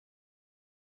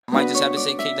Might just have to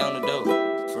say kick down the door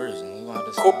first, and you gonna have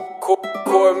to stop.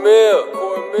 Cornmeal.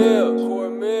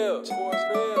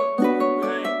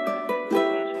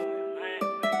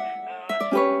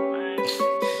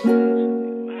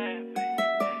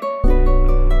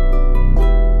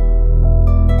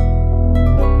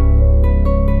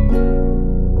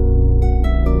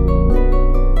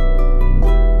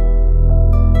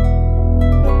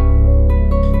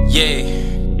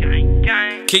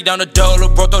 Kick down the door,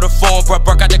 look bro through the phone, bro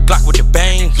broke out the Glock with the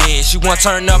bang. Yeah, she want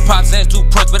turn up pops and do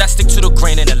perks, but I stick to the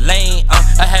green in the lane.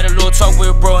 I had a little talk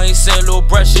with bro, ain't said little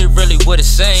bruh shit really what it's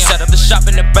saying. Set up the shop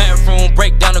in the bathroom,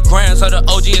 break down the grams of the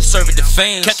OG and serve it to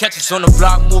fiends. Catch us on the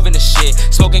block, moving the shit.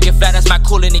 Smoking get flat, that's my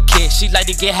cool in the kid. She like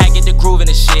to get high, get the groove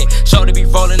in the shit. Show to be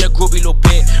rolling the groovy little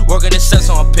bit. Working the set,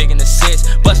 so I'm picking the six.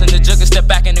 Busting the jug and step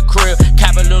back in the crib.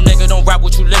 Cap a little nigga, don't rap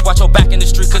what you live. Watch your back in the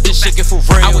street, cause this shit get for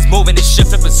real. I was moving this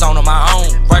shit, flipping zone on my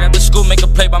own. Right after school, make a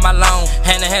play by my loan.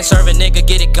 Hand to hand serving, nigga,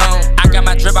 get it gone. I got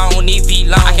my drip, I don't need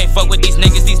V-long. I can't fuck with these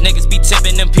niggas be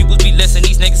tipping. Them peoples be listening,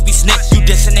 these niggas be snitch. You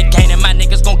dissing and gaining, my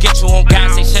niggas gon' get you on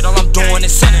God. Say shit, all I'm doing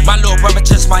is sinning. My little brother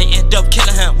just might end up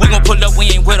killing him. We gon' pull up,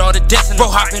 we ain't with all the dissing. Bro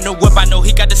hop in the whip, I know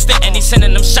he got the stick. And he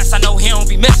sending them shots, I know he don't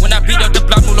be missing. When I beat up the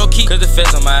block, move low key, cause it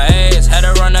fits on my ass. Had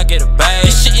to run, I get a bag.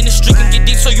 This shit in the street can get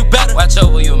deep, so you better watch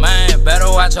over your man. Better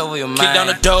watch over your man. Kick down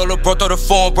the door, look bro through the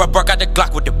phone, bro broke out the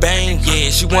Glock with the bang. Yeah,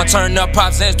 she want turn up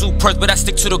pops and do perks, but I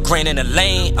stick to the grain in the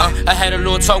lane. I had a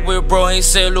little talk with bro, ain't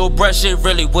said little bruh shit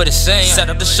really what it's saying. Set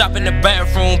up the shop in the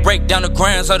bathroom, break down the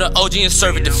grams of the OG and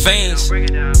serve it to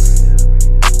fiends.